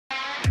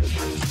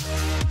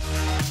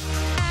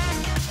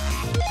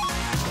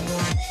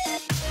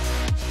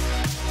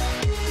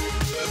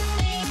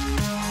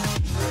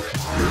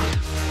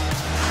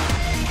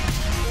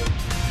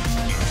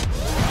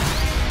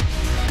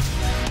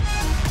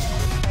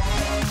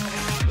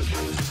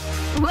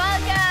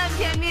Welcome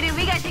to Unmuted.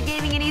 We got your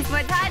gaming and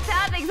esports hot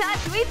topics, hot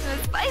tweets, and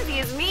the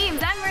spiciest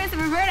memes. I'm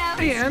Marissa, Roberto.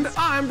 And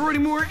I'm Brody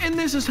Moore, and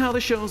this is how the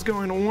show's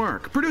going to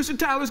work. Producer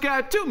Tyler's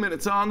got 2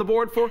 minutes on the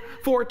board for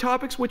 4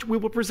 topics, which we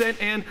will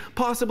present and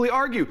possibly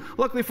argue.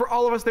 Luckily for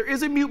all of us, there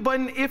is a mute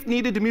button if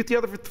needed to mute the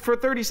other for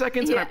 30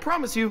 seconds, and I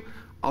promise you,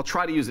 I'll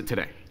try to use it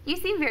today. You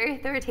seem very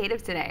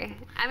authoritative today.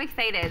 I'm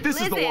excited.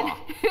 This is the law.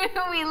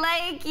 We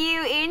like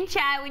you in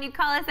chat when you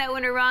call us out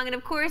when we're wrong, and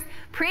of course,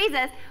 praise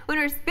us when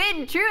we're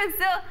spitting truth.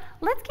 So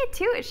let's get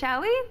to it,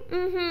 shall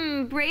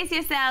we? Brace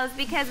yourselves,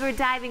 because we're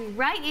diving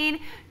right in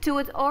to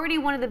what's already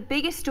one of the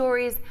biggest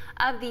stories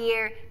of the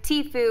year,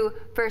 Tfue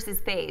versus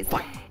Faze.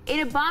 In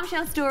a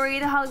bombshell story,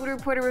 The Hollywood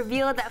Reporter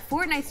revealed that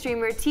Fortnite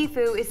streamer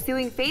Tfue is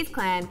suing Faze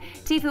Clan.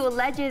 Tfue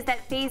alleges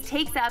that Faze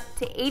takes up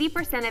to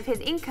 80% of his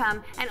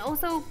income and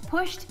also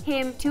pushed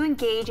him to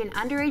engage in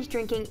underage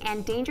drinking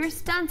and dangerous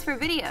stunts for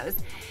videos.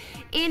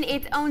 In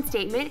its own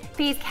statement,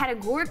 Faze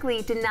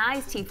categorically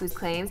denies Tfue's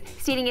claims,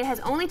 stating it has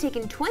only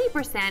taken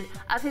 20%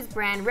 of his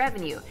brand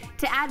revenue.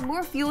 To add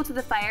more fuel to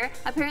the fire,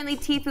 apparently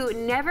Tfue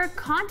never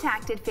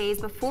contacted Faze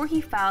before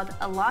he filed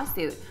a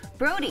lawsuit.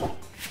 Brody,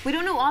 we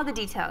don't know all the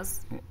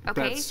details,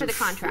 okay, for the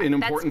contract. An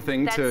important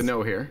thing to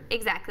know here.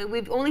 Exactly.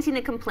 We've only seen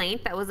the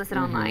complaint that was listed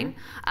online.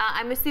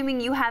 I'm assuming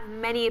you have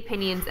many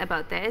opinions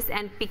about this,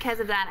 and because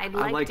of that, I'd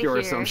like to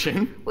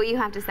hear what you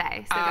have to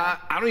say. So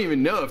I don't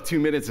even know if 2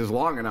 minutes is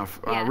long enough,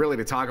 really,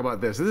 to talk about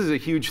this. This is a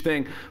huge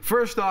thing.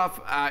 First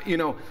off, you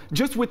know,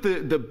 just with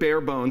the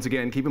bare bones,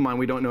 again, keep in mind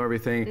we don't know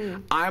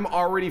everything. I'm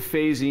already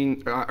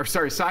siding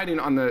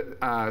on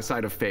the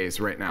side of Faze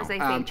right now. As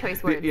I say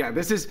choice words. Yeah,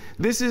 this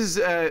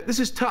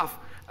is tough.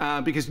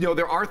 Because, you know,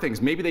 there are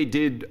things. Maybe they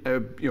did,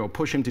 you know,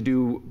 push him to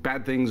do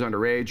bad things,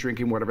 underage,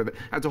 drinking, whatever.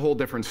 That's a whole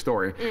different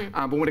story.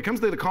 But when it comes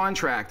to the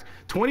contract,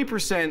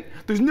 20%,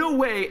 there's no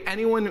way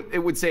anyone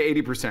would say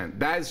 80%.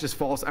 That is just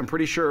false. I'm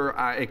pretty sure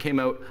it came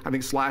out, I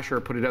think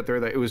Slasher put it out there,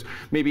 that it was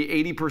maybe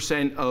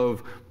 80%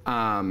 of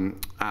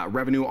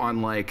revenue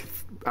on, like,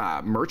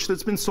 merch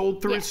that's been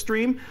sold through his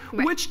stream,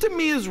 which to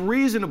me is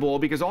reasonable,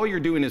 because all you're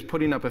doing is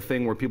putting up a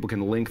thing where people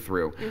can link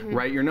through,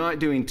 right? You're not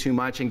doing too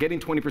much, and getting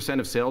 20%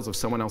 of sales of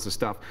someone else's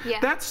stuff,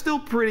 that's still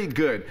pretty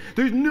good.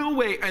 There's no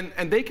way,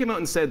 and they came out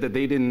and said that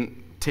they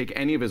didn't take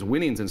any of his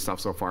winnings and stuff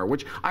so far,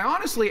 which I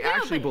honestly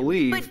actually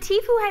believe. But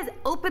Tfue has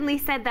openly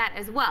said that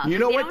as well. You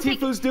know what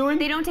Tfue's doing?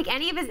 They don't take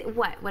any of his,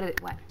 what?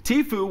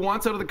 Tfue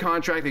wants out of the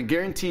contract, and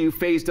guarantee you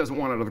Faze doesn't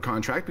want out of the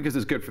contract, because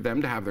it's good for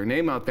them to have their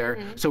name out there.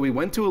 So he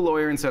went to a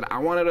lawyer and said, I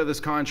want out of this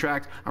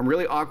contract. I'm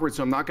really awkward,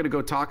 so I'm not going to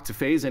go talk to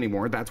Faze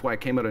anymore. That's why I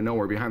came out of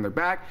nowhere behind their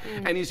back.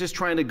 And he's just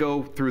trying to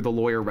go through the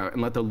lawyer route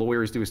and let the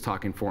lawyers do his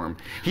talking for him.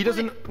 He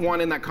doesn't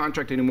want in that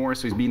contract anymore,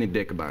 so he's being a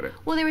dick about it.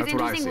 Well, there was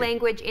interesting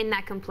language in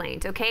that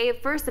complaint, okay?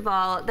 First of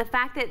all, the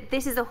fact that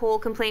this is a whole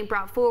complaint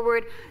brought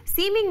forward,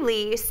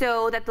 seemingly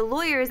so that the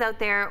lawyers out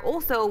there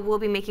also will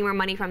be making more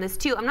money from this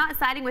too. I'm not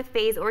siding with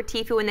Faze or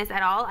Tfue in this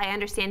at all. I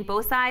understand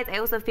both sides. I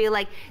also feel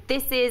like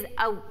this is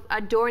a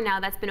door now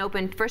that's been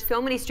opened for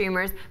so many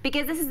streamers,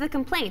 because this is the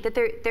complaint, that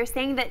they're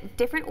saying that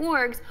different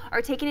orgs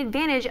are taking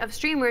advantage of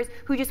streamers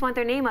who just want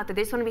their name out there.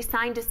 They just want to be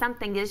signed to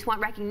something. They just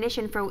want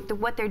recognition for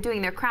what they're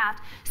doing, their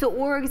craft. So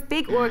orgs,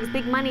 big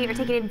money, are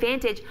taking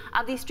advantage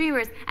of these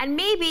streamers, and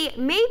maybe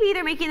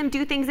they're making them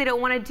do things they don't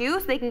want to do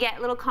so they can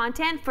get little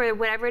content for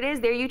whatever it is,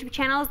 their YouTube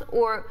channels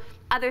or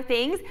other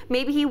things.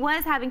 Maybe he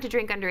was having to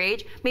drink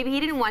underage. Maybe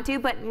he didn't want to,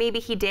 but maybe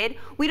he did.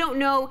 We don't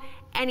know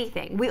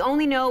anything. We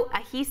only know a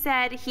he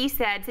said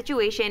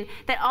situation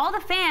that all the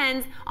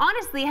fans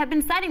honestly have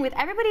been siding with.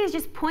 Everybody is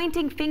just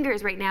pointing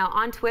fingers right now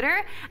on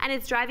Twitter, and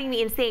it's driving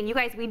me insane. You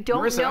guys, we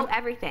don't know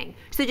everything.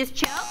 So just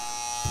chill.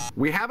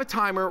 We have a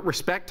timer.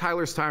 Respect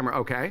Tyler's timer,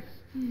 okay?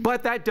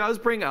 But that does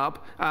bring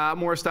up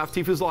more stuff.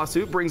 Tfue's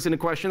lawsuit brings into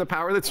question the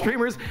power that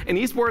streamers and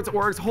esports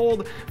orgs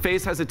hold.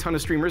 Faze has a ton of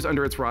streamers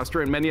under its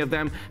roster, and many of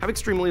them have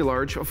extremely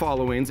large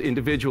followings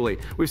individually.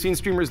 We've seen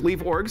streamers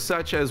leave orgs,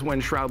 such as when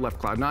Shroud left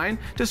Cloud9,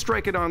 to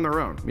strike it on their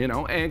own, you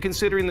know, and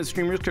considering that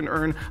streamers can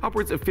earn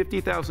upwards of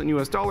 $50,000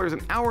 US an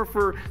hour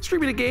for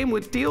streaming a game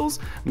with deals,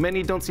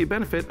 many don't see a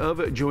benefit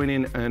of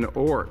joining an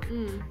org.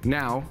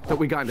 Now that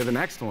we got into the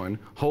next one,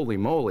 holy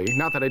moly,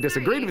 not that I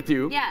disagreed with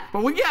you,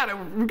 but we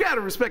gotta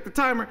respect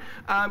the timer.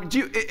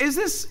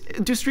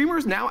 Do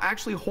streamers now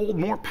actually hold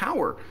more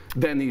power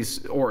than these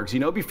orgs?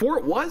 You know, before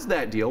it was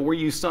that deal where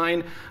you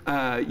signed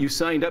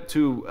up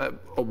to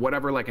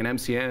whatever, like an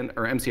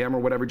MCM or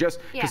whatever, just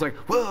like,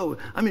 whoa,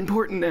 I'm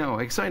important now.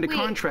 I signed a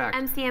contract.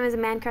 MCM is a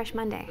Man Crush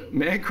Monday.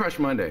 Man Crush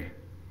Monday,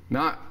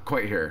 not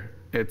quite here.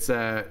 It's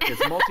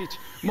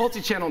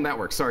multi-channel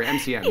network. Sorry,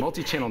 MCN,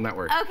 multi-channel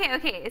network.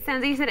 Okay. It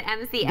sounds like you said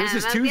MCM. This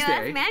is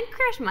Tuesday. Man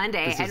Crush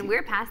Monday, and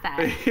we're past that.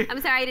 I'm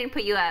sorry I didn't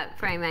put you up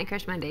for a Man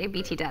Crush Monday.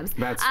 BT dubs.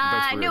 That's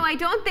rude. No, I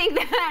don't think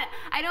that.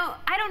 I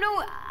don't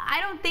know. I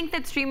don't think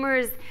that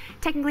streamers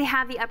technically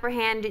have the upper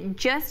hand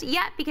just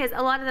yet, because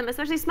a lot of them,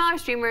 especially smaller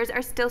streamers,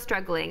 are still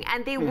struggling.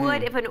 And they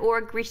would, if an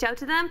org reached out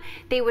to them,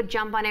 they would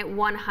jump on it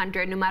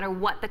 100, no matter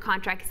what the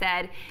contract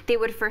said. They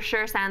would for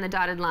sure sign on the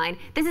dotted line.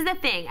 This is the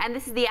thing, and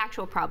this is the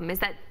actual problem, is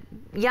that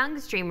young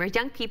streamers,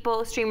 young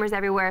people, streamers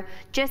everywhere,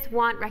 just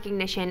want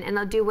recognition, and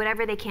they'll do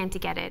whatever they can to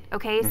get it,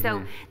 okay?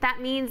 So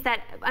that means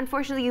that,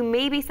 unfortunately, you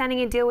may be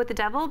signing a deal with the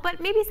devil, but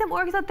maybe some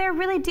orgs out there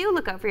really do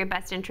look out for your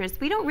best interests.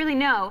 We don't really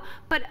know,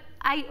 but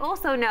I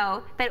also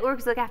know that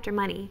orgs look after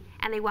money,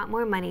 and they want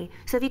more money.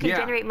 So if you can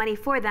generate money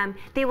for them,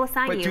 they will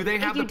sign you. But do they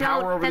have the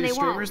power over these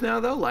streamers now,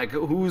 though? Like,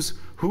 who's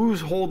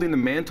holding the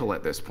mantle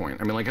at this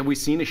point? I mean, like, have we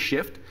seen a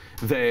shift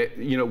that,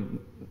 you know,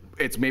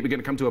 it's maybe going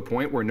to come to a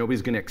point where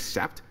nobody's going to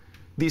accept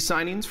these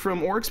signings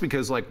from orgs?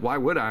 Because, like, why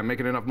would I? I'm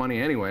making enough money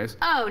anyways.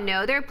 Oh,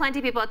 no, there are plenty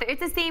of people out there.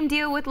 It's the same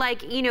deal with,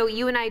 like, you know,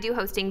 you and I do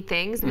hosting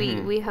things.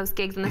 We host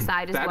gigs on the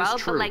side as well. That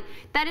is true. But, like,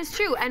 that is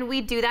true. And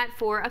we do that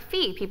for a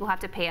fee. People have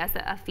to pay us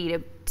a fee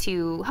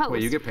to host.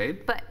 Wait, you get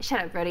paid? But shut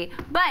up, Brody.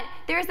 But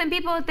there are some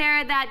people out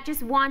there that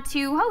just want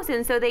to host,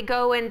 and so they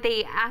go and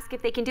they ask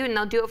if they can do it, and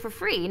they'll do it for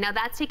free. Now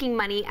that's taking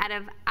money out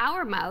of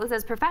our mouths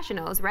as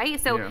professionals,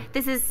 right? So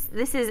this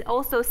is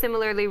also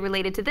similarly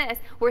related to this,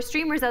 where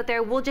streamers out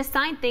there will just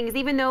sign things,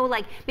 even though,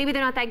 like, maybe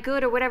they're not that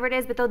good or whatever it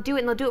is, but they'll do it,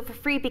 and they'll do it for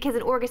free because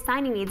an org is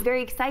signing me. It's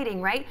very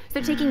exciting, right? So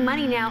they're taking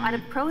money now out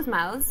of pros'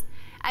 mouths.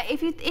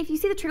 If you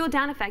see the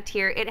trickle-down effect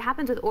here, it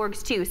happens with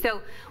orgs too.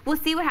 So we'll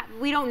see what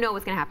happens. We don't know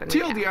what's going to happen.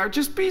 TLDR,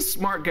 just be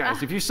smart,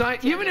 guys. If you sign,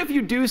 even if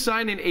you do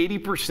sign an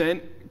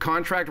 80%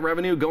 contract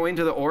revenue going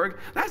to the org,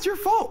 that's your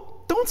fault.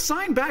 Don't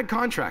sign bad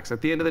contracts.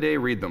 At the end of the day,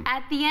 read them.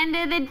 At the end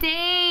of the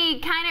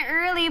day, kind of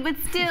early, but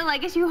still, I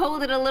guess you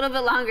hold it a little bit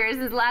longer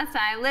since last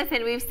time.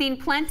 Listen, we've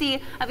seen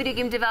plenty of video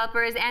game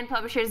developers and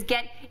publishers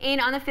get in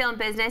on the film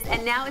business,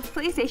 and now it's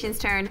PlayStation's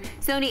turn.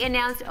 Sony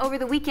announced over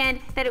the weekend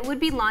that it would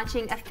be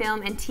launching a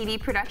film and TV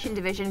production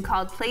division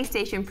called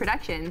PlayStation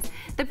Productions.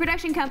 The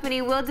production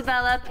company will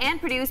develop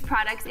and produce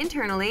products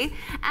internally,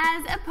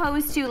 as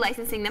opposed to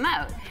licensing them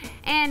out.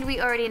 And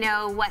we already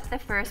know what the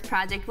first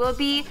project will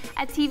be,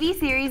 a TV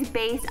series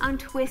based on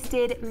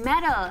Twisted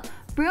Metal.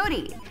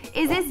 Brody,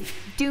 is this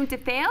doomed to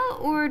fail,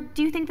 or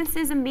do you think this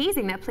is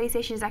amazing that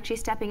PlayStation is actually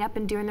stepping up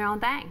and doing their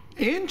own thing?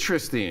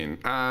 Interesting.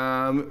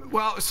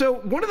 Well, so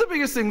one of the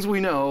biggest things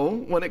we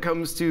know when it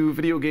comes to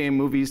video game,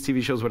 movies,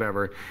 TV shows,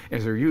 whatever,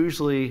 is they're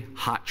usually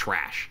hot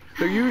trash.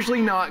 They're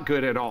usually not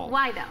good at all.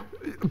 Why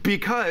though?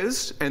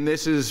 Because, and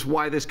this is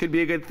why this could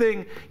be a good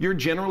thing, you're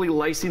generally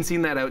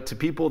licensing that out to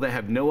people that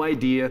have no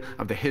idea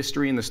of the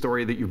history and the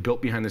story that you've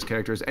built behind those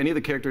characters, any of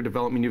the character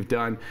development you've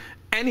done,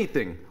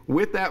 anything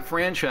with that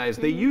franchise.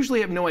 They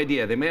usually have no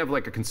idea. They may have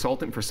like a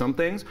consultant for some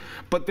things,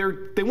 but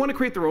they want to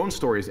create their own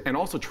stories, and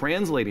also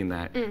translating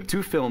that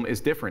to film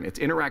is different. It's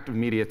interactive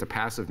media to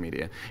passive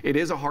media. It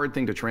is a hard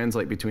thing to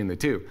translate between the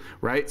two,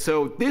 right?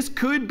 So this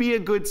could be a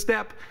good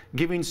step,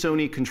 giving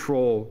Sony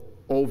control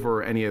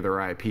over any of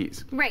their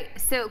IPs. Right,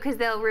 so because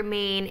they'll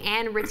remain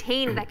and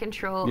retain that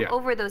control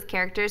over those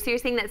characters. So you're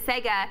saying that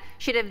Sega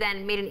should have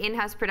then made an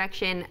in-house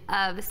production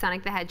of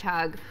Sonic the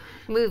Hedgehog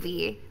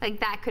movie. Like,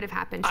 that could have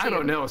happened too. I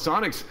don't know.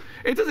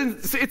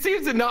 It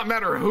seems to not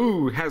matter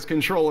who has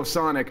control of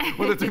Sonic,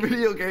 whether it's a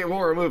video game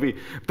or a movie.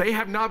 They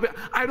have not been,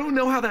 I don't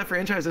know how that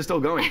franchise is still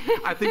going.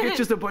 I think it's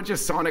just a bunch of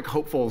Sonic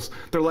hopefuls.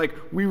 They're like,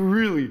 we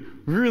really,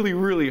 really,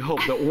 really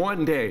hope that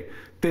one day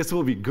this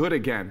will be good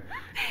again.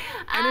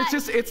 And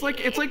it's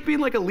like being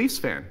like a Leafs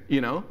fan,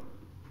 you know?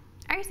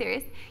 Are you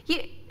serious?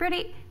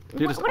 Brody,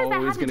 you're just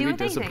always going to be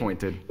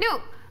disappointed.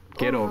 No.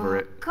 Get over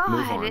it. God,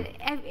 move on.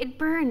 It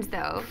burns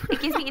though.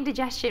 It gives me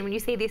indigestion when you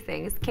say these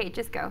things. Okay,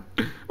 just go.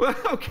 Well,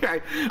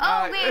 okay.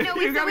 Oh wait, no,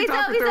 we still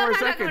talk for 30 more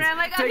seconds. I'm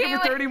like, Take okay,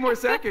 it for 30 more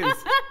seconds. I'm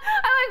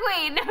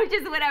like, wait, no,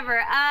 just whatever.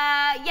 Yeah,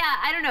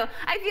 I don't know.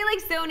 I feel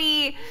like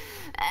Sony,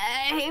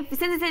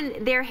 since it's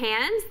in their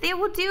hands, they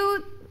will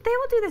do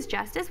this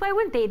justice. Why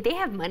wouldn't they? They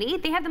have money.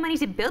 They have the money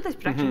to build this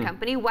production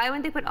company. Why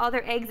wouldn't they put all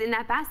their eggs in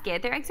that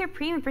basket? Their eggs are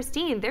premium,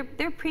 pristine.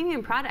 They're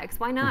premium products.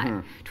 Why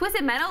not?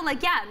 Twisted Metal,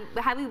 like, yeah,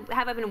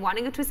 have I been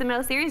wanting a Twisted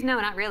Metal series? No,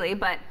 not really,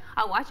 but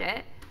I'll watch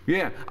it.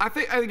 Yeah, I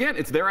think, again,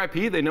 it's their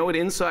IP. They know it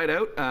inside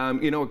out.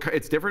 You know,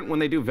 it's different when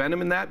they do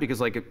Venom in that,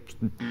 because like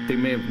they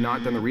may have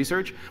not done the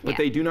research, but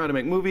they do know how to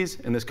make movies,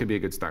 and this could be a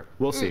good start.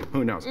 We'll see.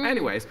 Who knows?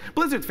 Anyways,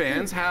 Blizzard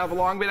fans have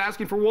long been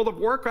asking for World of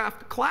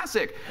Warcraft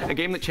Classic, a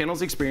game that channels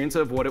the experience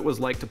of what it was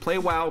like to play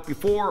WoW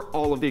before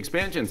all of the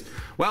expansions.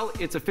 Well,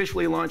 it's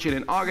officially launching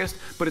in August,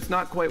 but it's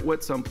not quite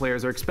what some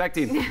players are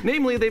expecting.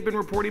 Namely, they've been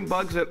reporting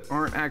bugs that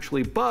aren't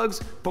actually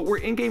bugs, but were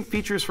in-game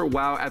features for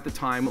WoW at the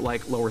time,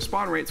 like lower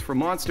spawn rates for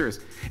monsters.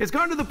 It's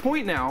gotten to the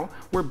point now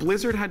where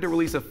Blizzard had to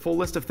release a full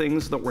list of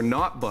things that were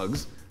not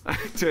bugs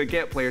to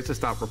get players to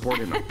stop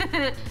reporting them.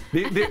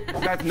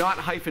 That's not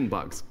hyphen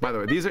bugs, by the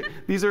way.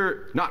 These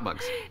are not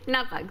bugs.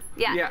 Not bugs.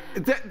 Yeah. Yeah.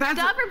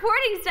 Stop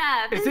reporting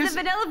stuff. This is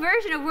the vanilla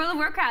version of World of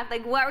Warcraft.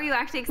 Like, what were you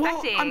actually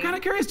expecting? Well, I'm kind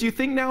of curious. Do you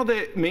think now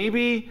that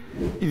maybe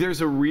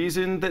there's a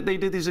reason that they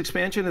did these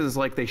expansions? Is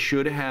like they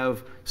should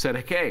have said,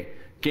 okay,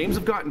 games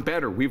have gotten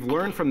better. We've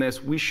learned from this.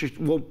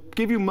 We'll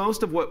give you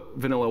most of what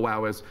vanilla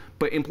WoW is,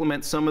 but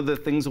implement some of the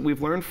things that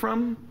we've learned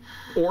from?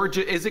 Or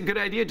is it a good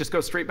idea just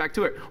go straight back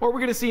to it? Or we're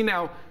going to see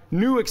now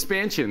new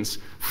expansions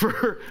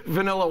for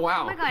vanilla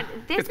WoW. Oh my God.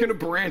 It's going to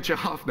branch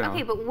off now.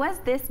 Okay, but was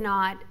this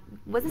not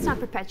not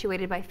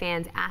perpetuated by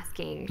fans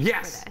asking for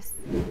this?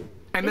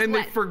 And then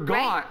they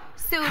forgot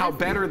how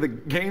better the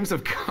games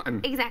have gotten.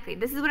 Exactly.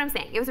 This is what I'm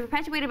saying. It was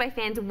perpetuated by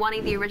fans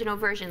wanting the original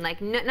version. Like,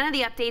 none of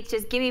the updates,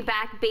 just give me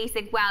back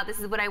basic, wow, this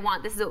is what I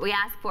want, this is what we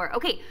asked for.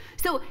 Okay,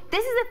 so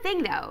this is the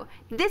thing, though.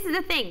 This is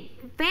the thing.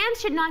 Fans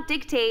should not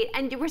dictate,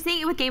 and we're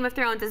seeing it with Game of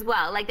Thrones as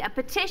well. Like, a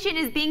petition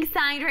is being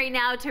signed right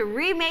now to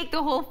remake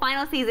the whole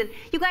final season.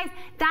 You guys,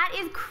 that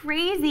is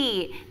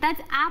crazy.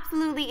 That's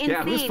absolutely insane.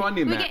 Yeah, who's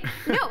funding that?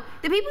 No,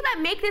 the people that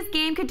make this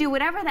game could do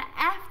whatever the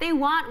F they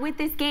want with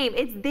this game.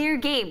 It's their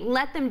game.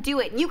 Let them do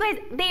it. You guys,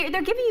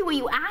 they're giving you what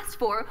you asked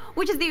for,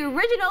 which is the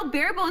original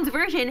bare bones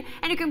version,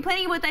 and you're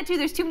complaining about that too.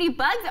 There's too many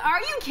bugs. Are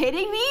you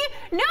kidding me?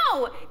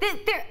 No.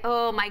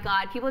 Oh my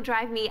God, people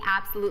drive me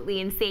absolutely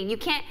insane. You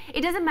can't.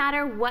 It doesn't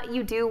matter what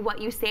you do, what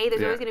you say.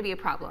 There's always going to be a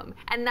problem,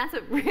 and that's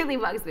what really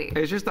bugs me.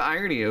 It's just the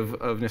irony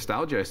of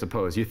nostalgia, I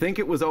suppose. You think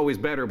it was always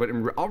better, but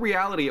in all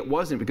reality, it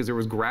wasn't, because there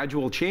was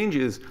gradual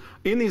changes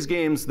in these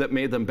games that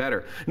made them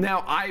better.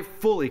 Now, I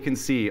fully can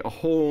see a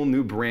whole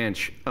new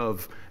branch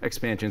of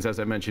expansions, as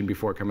I mentioned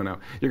before, coming out.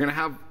 You're going to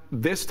have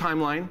this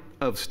timeline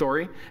of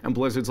story, and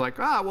Blizzard's like,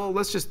 well,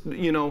 let's just,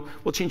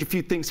 we'll change a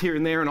few things here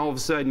and there, and all of a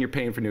sudden you're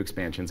paying for new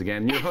expansions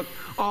again. You're hooked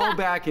all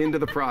back into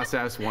the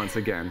process once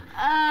again,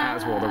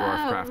 as World of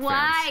Warcraft fans.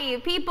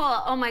 Why? People,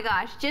 oh my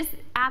gosh, just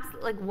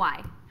absolutely, like,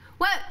 why?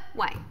 What?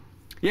 Why?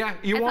 Yeah,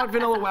 you want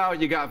Vanilla WoW,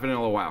 you got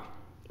Vanilla WoW.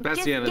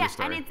 That's the end of the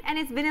story. And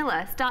it's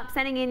vanilla. Stop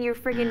sending in your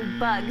friggin'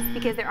 bugs,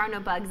 because there are no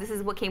bugs. This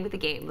is what came with the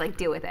game. Like,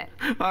 deal with it.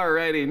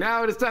 Alrighty,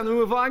 now it's time to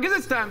move on, because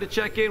it's time to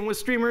check in with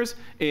streamers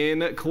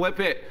in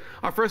Clip It.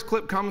 Our first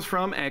clip comes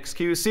from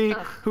XQC,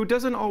 who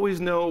doesn't always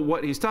know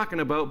what he's talking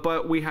about,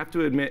 but we have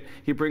to admit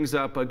he brings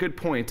up a good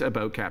point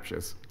about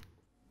captchas.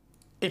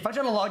 If I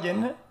try to log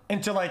in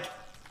into like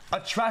a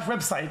trash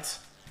website,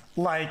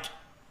 like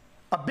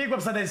a big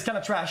website that is kind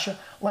of trash,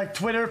 like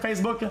Twitter,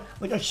 Facebook,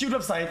 like a huge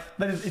website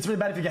that it's really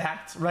bad if you get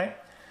hacked, right?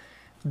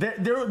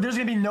 There's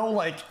gonna be no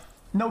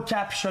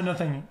captcha,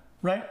 nothing,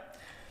 right?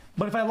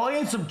 But if I log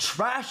in some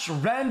trash,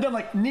 random,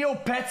 like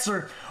Neopets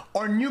or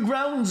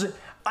Newgrounds,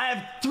 I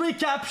have 3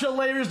 captcha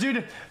layers,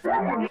 dude.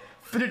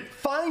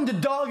 Find the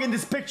dog in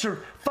this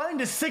picture. Find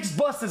the 6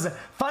 buses.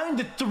 Find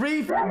the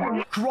 3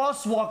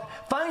 crosswalk.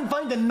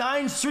 Find the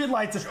 9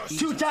 streetlights.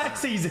 2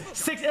 taxis.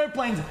 6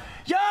 airplanes.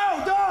 Yo,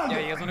 dog! Yeah,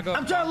 you guys wanna go?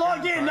 I'm trying to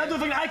log in. Not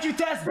doing an IQ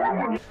test.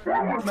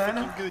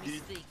 Man.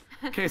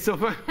 Okay, so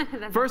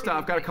first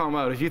off, got to call him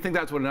out. If you think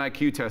that's what an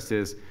IQ test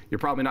is, you're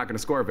probably not going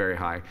to score very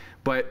high.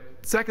 But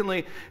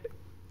secondly,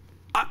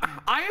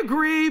 I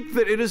agree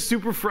that it is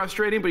super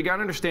frustrating, but you got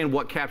to understand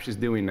what CAPTCHA is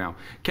doing now.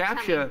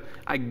 CAPTCHA,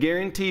 I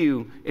guarantee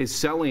you, is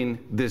selling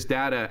this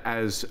data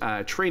as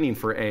training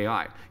for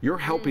AI. You're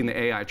helping the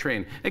AI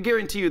train. I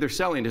guarantee you they're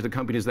selling to the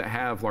companies that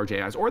have large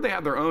AIs, or they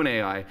have their own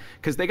AI,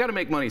 because they got to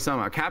make money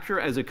somehow. CAPTCHA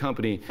as a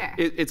company,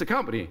 it's a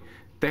company.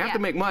 They have to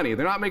make money.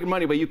 They're not making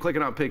money by you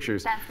clicking on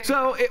pictures.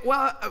 So,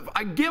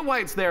 I get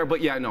why it's there,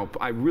 but yeah, no,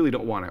 I really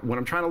don't want it. When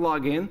I'm trying to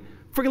log in,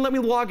 friggin' let me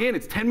log in.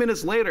 It's 10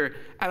 minutes later,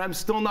 and I'm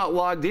still not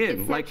logged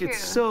in. It's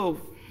so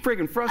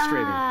friggin'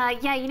 frustrating.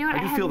 Yeah, you know what? I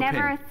have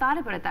never thought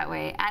about it that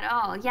way at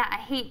all. Yeah, I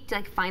hate,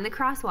 find the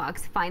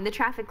crosswalks, find the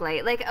traffic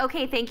light.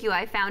 Okay, thank you,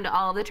 I found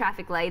all the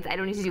traffic lights. I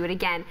don't need to do it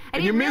again.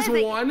 And you miss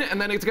one, and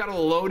then it's got to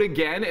load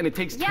again, and it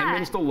takes 10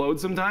 minutes to load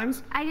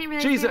sometimes. I didn't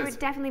realize they would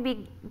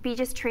definitely be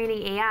just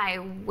training AI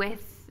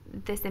with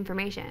this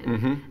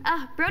information.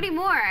 Brody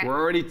Moore. We're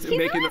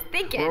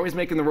always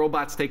making the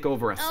robots take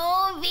over us.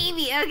 Oh,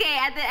 baby. Okay,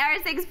 at the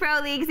R6 Pro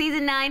League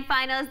Season 9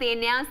 finals, they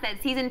announced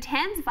that Season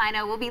 10's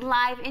final will be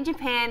live in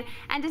Japan,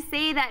 and to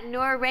say that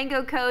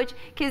Norengo coach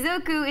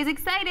Kizoku is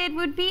excited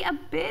would be a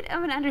bit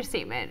of an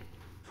understatement.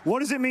 What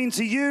does it mean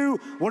to you?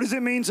 What does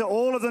it mean to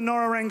all of the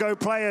Norengo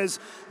players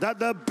that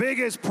the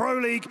biggest Pro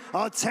League,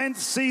 our 10th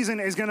season,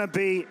 is going to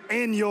be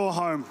in your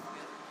home?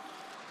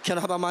 Can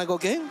I have a mango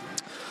game?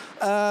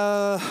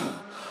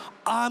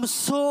 I'm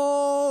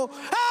so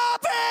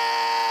happy!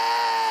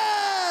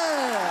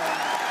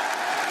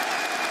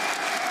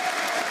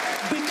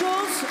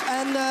 Because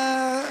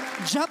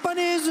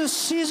Japanese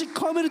CG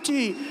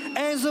community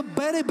is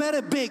very,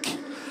 very big.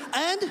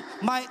 And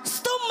my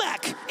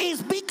stomach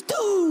is big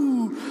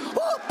too!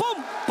 Oh,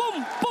 boom,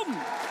 boom, boom,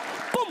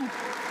 boom!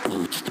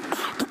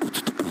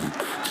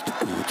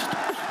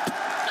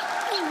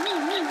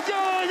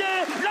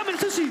 Yeah, ramen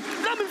sushi,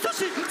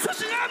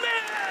 sushi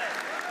ramen!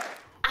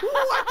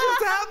 What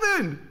just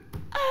happened?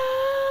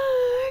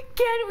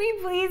 Can we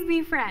please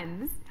be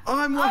friends?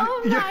 I'm like,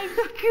 oh my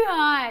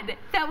God,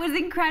 that was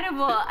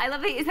incredible. I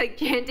love that he's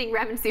chanting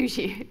ramen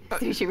sushi,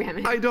 sushi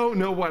ramen. I don't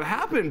know what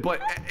happened,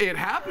 but it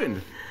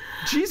happened.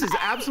 Jesus,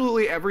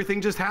 absolutely everything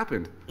just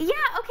happened. Yeah,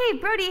 okay,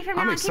 Brody, from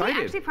now on, excited. Can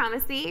you actually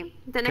promise me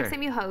the next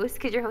time you host,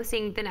 because you're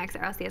hosting the next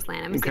RLCS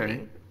LAN, I'm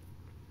assuming,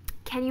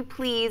 can you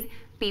please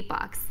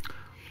beatbox?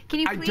 Can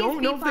you please I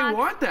don't know if they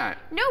want that.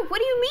 No, what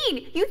do you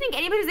mean? You think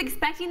anybody was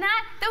expecting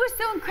that? That was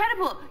so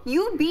incredible.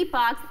 You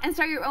beatbox and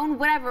start your own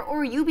whatever,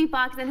 or you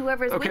beatbox and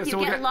whoever's with you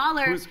get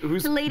Lawler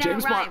to lay down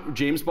a rhyme.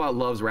 James Bot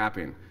loves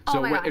rapping. Oh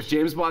So my gosh. if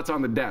James Bot's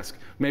on the desk,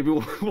 maybe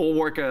we'll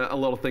work a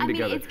little thing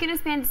together. I mean, it's gonna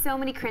span so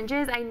many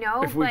cringes, I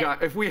know.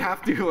 If we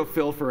have to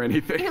fill for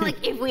anything. You're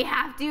like, if we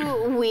have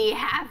to, we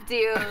have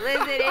to.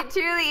 Listen, it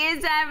truly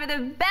is time for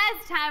the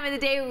best time of the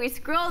day where we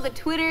scroll the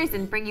Twitters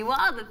and bring you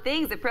all the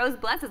things that pros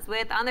bless us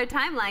with on their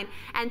timeline.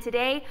 And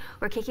today,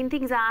 we're kicking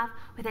things off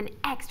with an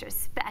extra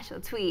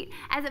special tweet,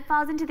 as it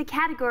falls into the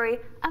category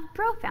of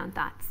profound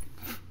thoughts.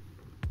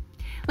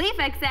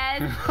 Leafix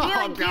says,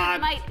 feeling cute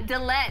might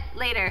delete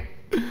later.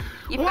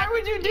 Why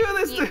would you do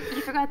this?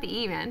 You forgot the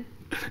E, man.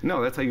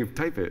 No, that's how you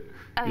type it.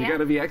 Oh, you yeah?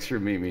 gotta be extra,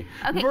 Mimi.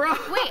 Okay, Bro,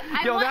 wait,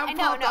 that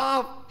popped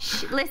off.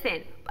 Shh,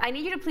 listen, I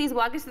need you to please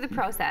walk us through the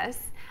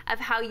process of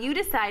how you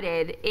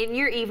decided in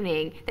your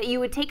evening that you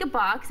would take a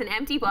box, an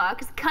empty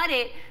box, cut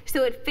it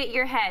so it fit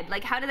your head.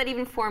 Like, how did that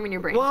even form in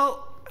your brain?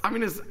 Well, I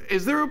mean,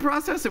 is there a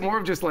process? It more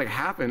of just like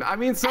happened. I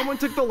mean, someone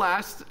took the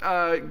last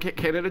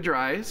Canada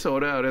Dry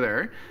soda out of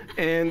there,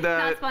 and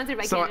not sponsored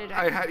by Canada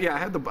Dry.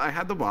 I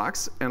had the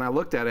box, and I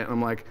looked at it, and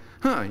I'm like,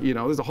 huh, you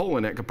know, there's a hole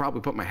in it. Could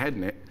probably put my head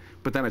in it,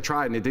 but then I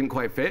tried, and it didn't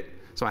quite fit.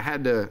 So I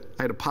had to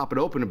pop it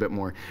open a bit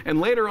more. And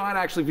later on,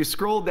 actually, if you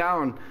scroll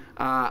down,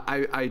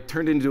 I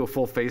turned into a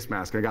full face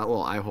mask. I got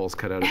little eye holes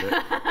cut out of it,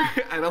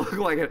 and I look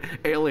like an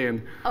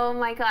alien. Oh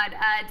my God,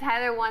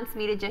 Tyler wants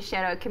me to just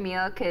shout out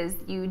Camille because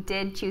you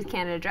did choose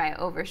Canada Dry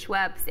over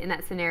Schweppes in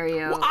that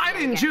scenario. Well, I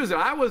didn't choose it.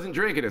 I wasn't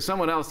drinking it.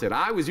 Someone else did.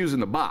 I was using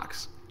the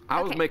box.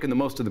 I was making the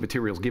most of the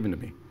materials given to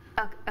me.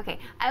 Okay.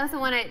 I also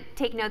want to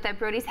take note that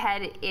Brody's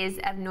head is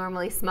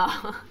abnormally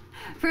small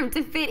for him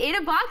to fit in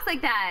a box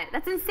like that.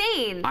 That's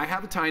insane. I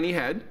have a tiny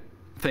head.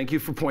 Thank you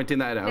for pointing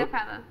that out. No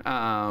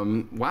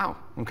problem. Wow.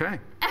 Okay.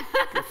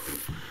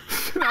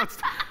 now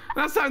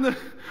it's time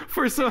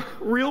for some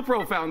real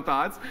profound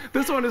thoughts.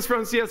 This one is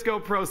from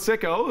CSGO Pro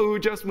Sicko, who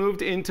just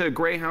moved into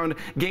Greyhound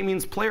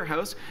Gaming's player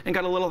house and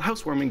got a little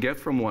housewarming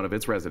gift from one of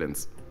its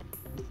residents.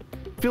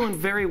 Feeling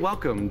very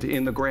welcomed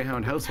in the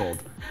Greyhound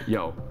household.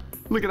 Yo.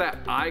 Look at that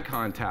eye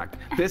contact.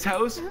 This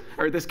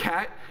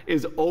cat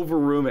is over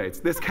roommates.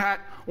 This cat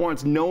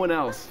wants no one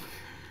else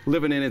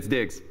living in its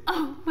digs.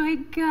 Oh my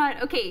God.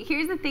 Okay,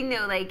 here's the thing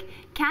though, like,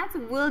 cats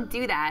will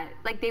do that.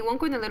 Like, they won't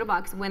go in their litter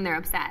box when they're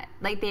upset.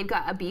 Like, they've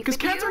got a beef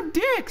with you. Because cats are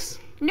dicks.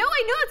 No,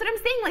 I know, that's what I'm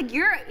saying. Like,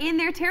 you're in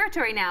their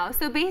territory now.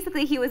 So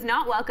basically, he was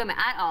not welcome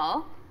at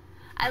all.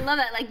 I love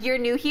that. Like, you're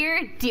new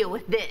here, deal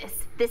with this.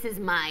 This is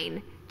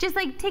mine. Just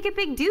like, take a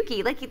big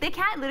dookie. Like, the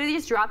cat literally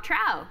just dropped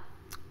trow.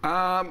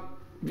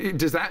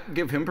 Does that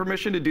give him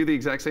permission to do the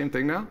exact same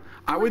thing now?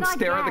 I would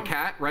stare at the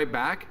cat right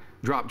back,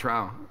 drop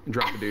trow, and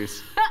drop a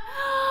deuce.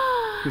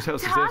 Whose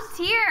house is this? Top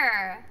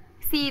tier.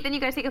 See, then you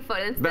gotta take a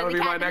photo. That'll be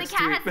my next tweet.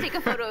 The cat has to take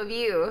a photo of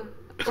you.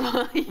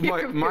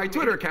 My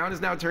Twitter account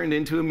is now turned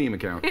into a meme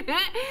account. Fair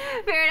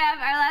enough.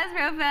 Our last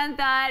profound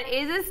thought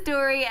is a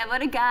story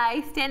about a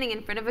guy standing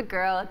in front of a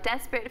girl,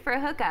 desperate for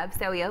a hookup,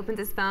 so he opens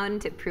his phone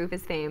to prove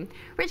his fame.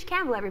 Rich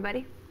Campbell,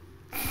 everybody.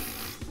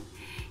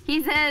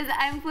 He says,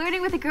 I'm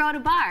flirting with a girl at a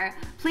bar.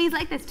 Please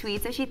like this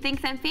tweet so she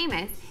thinks I'm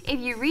famous. If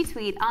you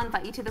retweet, I'll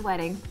invite you to the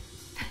wedding.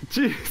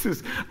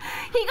 Jesus.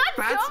 He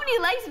got so many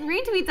likes and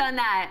retweets on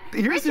that.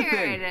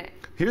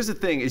 Here's the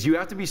thing, is you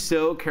have to be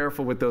so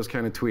careful with those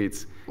kind of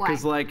tweets.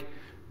 Because like,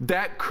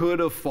 that could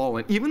have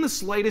fallen. Even the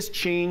slightest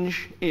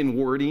change in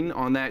wording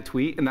on that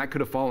tweet, and that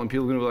could have fallen.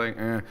 People are gonna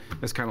be like,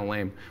 that's kind of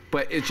lame.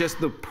 But it's just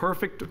the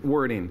perfect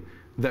wording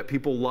that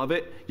people love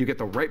it. You get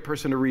the right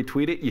person to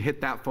retweet it. You hit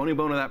that phony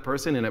bone of that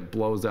person, and it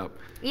blows up.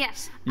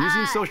 Yes.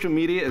 Using social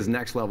media is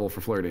next level for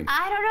flirting.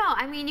 I don't know.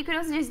 I mean, you could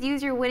also just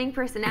use your winning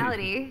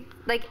personality.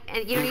 Like,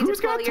 you don't need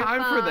Who's to pull got your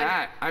time phone. for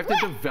that? I have to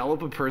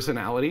develop a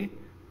personality.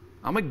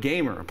 I'm a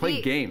gamer. I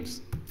play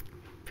games.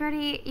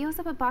 Brody, you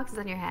also put boxes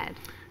on your head.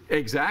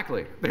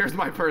 Exactly. There's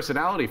my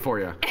personality for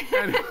you.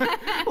 And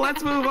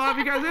let's move on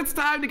because it's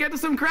time to get to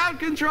some crowd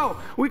control.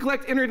 We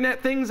collect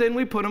internet things and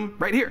we put them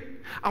right here.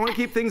 I want to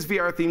keep things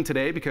VR themed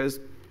today because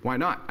why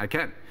not? I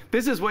can.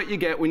 This is what you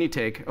get when you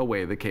take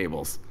away the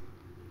cables.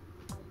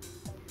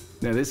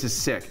 Now this is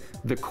sick.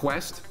 The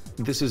Quest.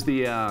 This is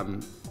the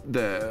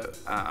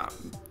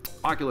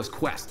Oculus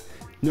Quest.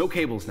 No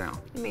cables now.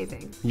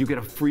 Amazing. You get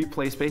a free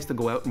play space to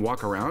go out and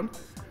walk around.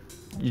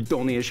 The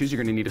only issue is you're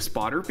going to need a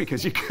spotter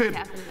because you could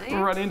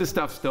run into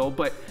stuff still,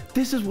 but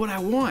this is what I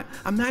want.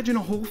 Imagine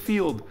a whole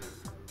field.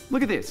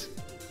 Look at this.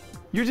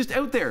 You're just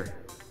out there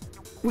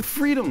with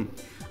freedom.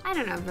 I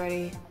don't know,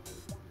 Brody.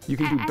 You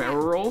can do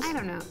barrel rolls? I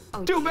don't know.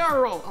 Oh, do a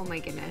barrel roll. Oh my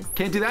goodness.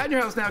 Can't do that in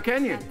your house now,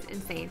 can you? That's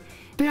insane.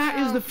 That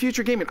is the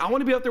future gaming. I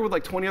want to be out there with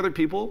like 20 other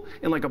people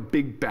in like a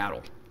big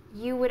battle.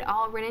 You would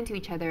all run into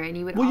each other and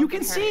you would all you can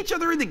hurt. See each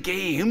other in the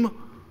game.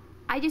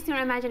 I just don't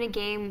imagine a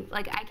game,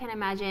 like I can't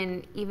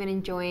imagine even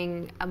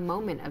enjoying a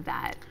moment of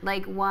that.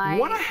 Like why?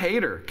 What a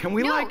hater. Can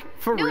we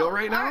for real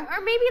right now?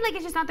 Or maybe like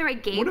it's just not the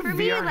right game for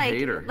me. VR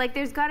hater. Like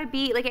there's gotta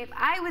be, like if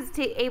I was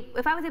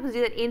able to do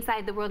that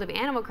inside the world of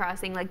Animal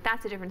Crossing, like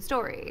that's a different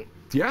story.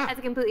 Yeah. That's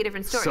a completely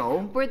different story.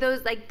 So? Where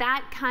those, like,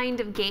 that kind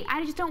of game,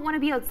 I just don't want to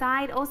be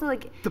outside. Also,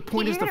 like, The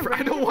point is,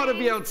 I don't want to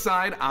be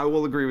outside. I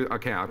will agree with,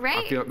 okay, I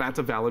feel that's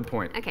a valid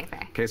point. Okay,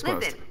 fair. Case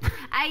closed. Listen,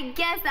 I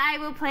guess I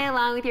will play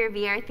along with your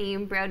VR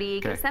theme, Brody,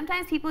 because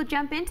sometimes people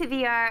jump into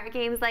VR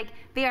games like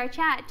VR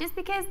chat just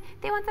because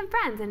they want some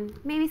friends and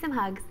maybe some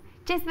hugs.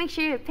 Just make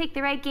sure to pick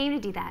the right game to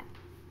do that.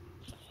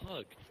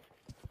 Hug.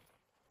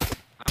 I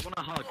want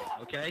a hug,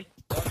 okay?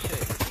 Okay.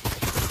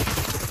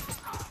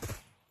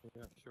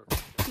 Yeah, sure.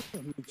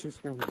 Just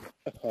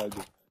a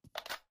hug.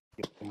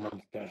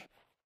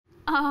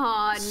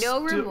 Aw,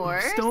 no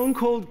remorse. Stone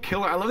cold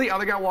killer. I love the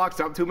other guy walks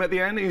up to him at the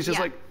end and he's just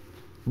like,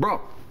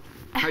 bro,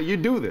 how you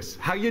do this?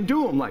 How you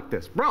do him like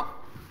this? Bro,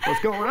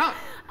 what's going on?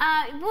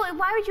 Well,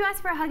 why would you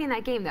ask for a hug in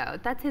that game, though?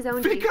 That's his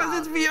own Because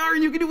it's VR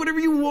and you can do whatever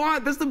you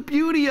want. That's the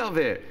beauty of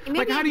it. Maybe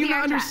like, how do you VR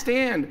not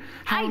understand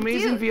how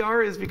amazing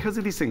VR is because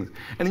of these things?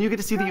 And then you get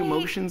to see the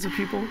emotions of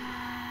people.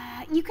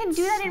 You can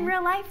do that in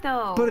real life,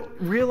 though. But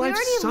real life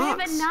sucks. We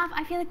already live enough.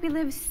 I feel like we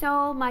live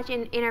so much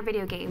in our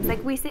video games.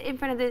 Like, we sit in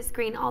front of the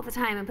screen all the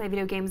time and play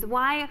video games.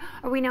 Why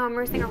are we now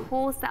immersing our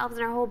whole selves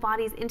and our whole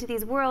bodies into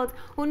these worlds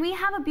when we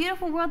have a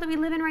beautiful world that we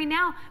live in right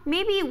now?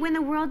 Maybe when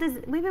the world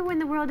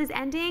is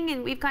ending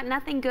and we've got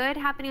nothing good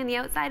happening on the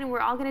outside and we're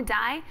all gonna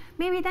die,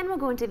 maybe then we'll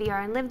go into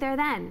VR and live there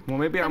then. Well,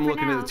 maybe I'm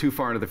looking at it too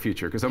far into the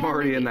future because I'm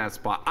already in that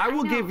spot. I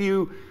will give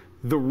you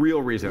the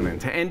real reason then.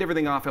 To end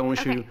everything off, I want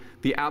to show you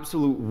the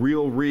absolute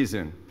real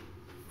reason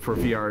for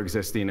VR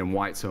existing and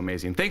why it's so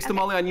amazing. Thanks to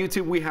Molly on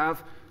YouTube, we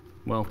have,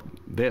 well,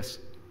 this.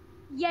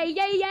 Yeah,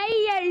 yeah, yeah,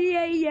 yeah,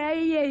 yeah, yeah,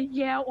 yeah,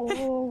 yeah,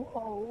 oh,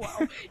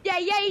 wow. Yeah,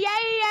 yeah, yeah,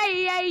 yeah,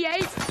 yeah, yeah.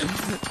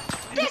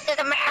 This is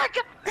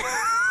America!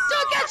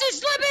 Don't get you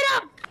slipping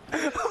up!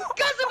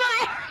 Cause of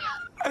my...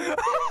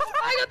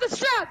 I got the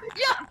strap!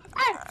 Yeah!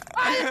 Hey!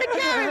 This is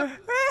carrier!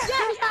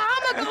 Yeah,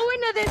 I'm gonna go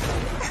into this!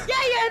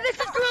 Yeah, this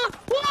is real!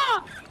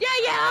 Whoa!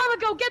 Yeah, I'm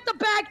gonna go get the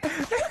bag!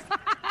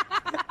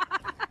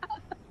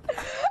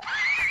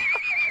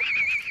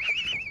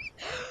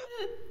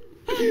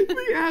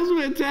 The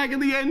asthma attack at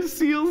the end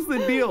seals the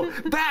deal.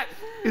 That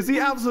is the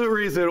absolute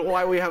reason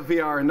why we have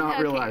VR and not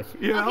real life.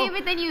 You know? Okay,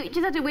 but then you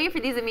just have to wait for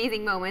these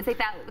amazing moments. Like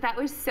that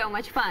was so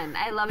much fun.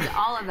 I loved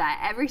all of that,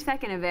 every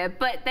second of it.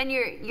 But then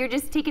you're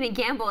just taking a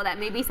gamble that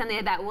maybe something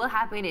like that will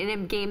happen in a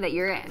game that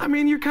you're in. I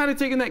mean, you're kind of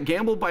taking that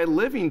gamble by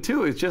living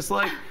too. It's just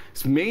like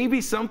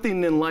maybe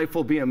something in life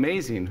will be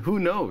amazing. Who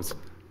knows?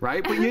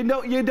 Right? But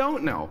you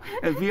don't know.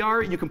 And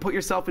VR, you can put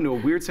yourself into a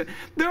weird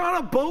They're on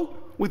a boat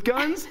with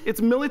guns.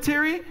 It's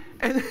military,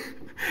 and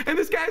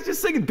this guy's just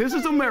singing, "This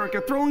is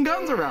America," throwing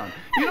guns around.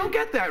 You don't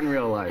get that in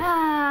real life.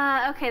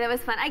 Okay, that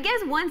was fun. I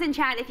guess once in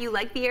chat, if you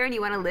like VR and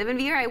you want to live in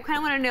VR, I kind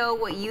of want to know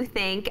what you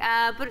think.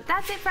 But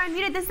that's it for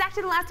Unmuted. This is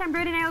actually the last time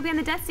Brody and I will be on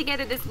the desk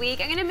together this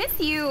week. I'm gonna miss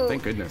you.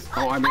 Thank goodness.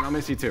 Oh, I mean, I'll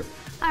miss you too.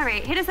 All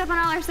right, hit us up on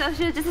all our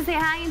socials just to say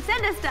hi and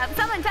send us stuff.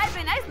 Someone type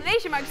in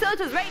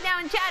 !socials right now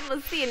in chat.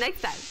 We'll see you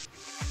next time.